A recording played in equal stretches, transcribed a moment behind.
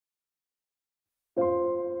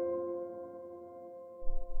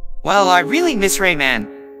Well, I really miss Rayman.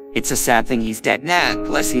 It's a sad thing he's dead now,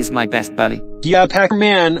 plus he's my best buddy. Yeah,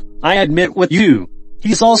 Pac-Man, I admit with you.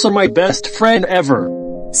 He's also my best friend ever.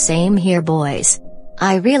 Same here, boys.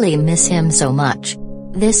 I really miss him so much.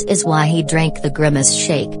 This is why he drank the Grimace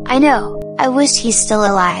shake. I know, I wish he's still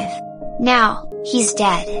alive. Now, he's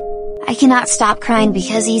dead. I cannot stop crying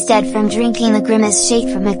because he's dead from drinking the Grimace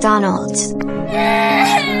shake from McDonald's.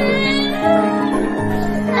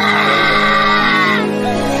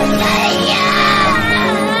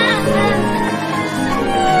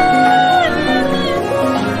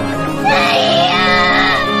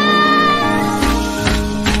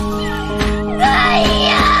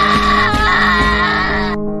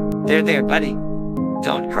 There, buddy.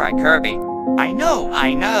 Don't cry, Kirby. I know.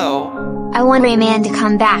 I want Rayman to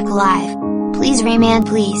come back alive. Please, Rayman,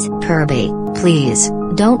 please. Kirby, please,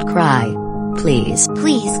 don't cry. Please.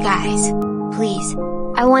 Please, guys. Please.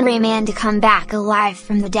 I want Rayman to come back alive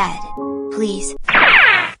from the dead. Please.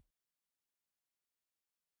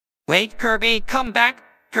 Wait, Kirby, come back.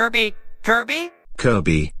 Kirby.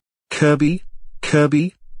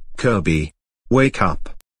 Kirby, wake up.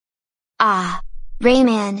 Ah.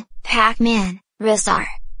 Rayman, Pac-Man, Rizar.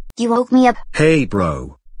 You woke me up. Hey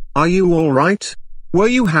bro. Are you alright? Were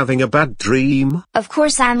you having a bad dream? Of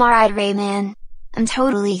course I'm alright, Rayman. I'm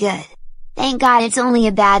totally good. Thank God it's only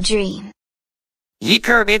a bad dream. Yee,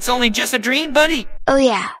 Kirby, it's only just a dream, buddy. Oh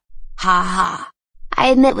yeah. Ha ha. I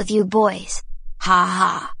admit with you boys. Ha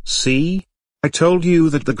ha. See? I told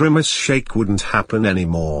you that the Grimace shake wouldn't happen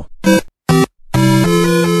anymore.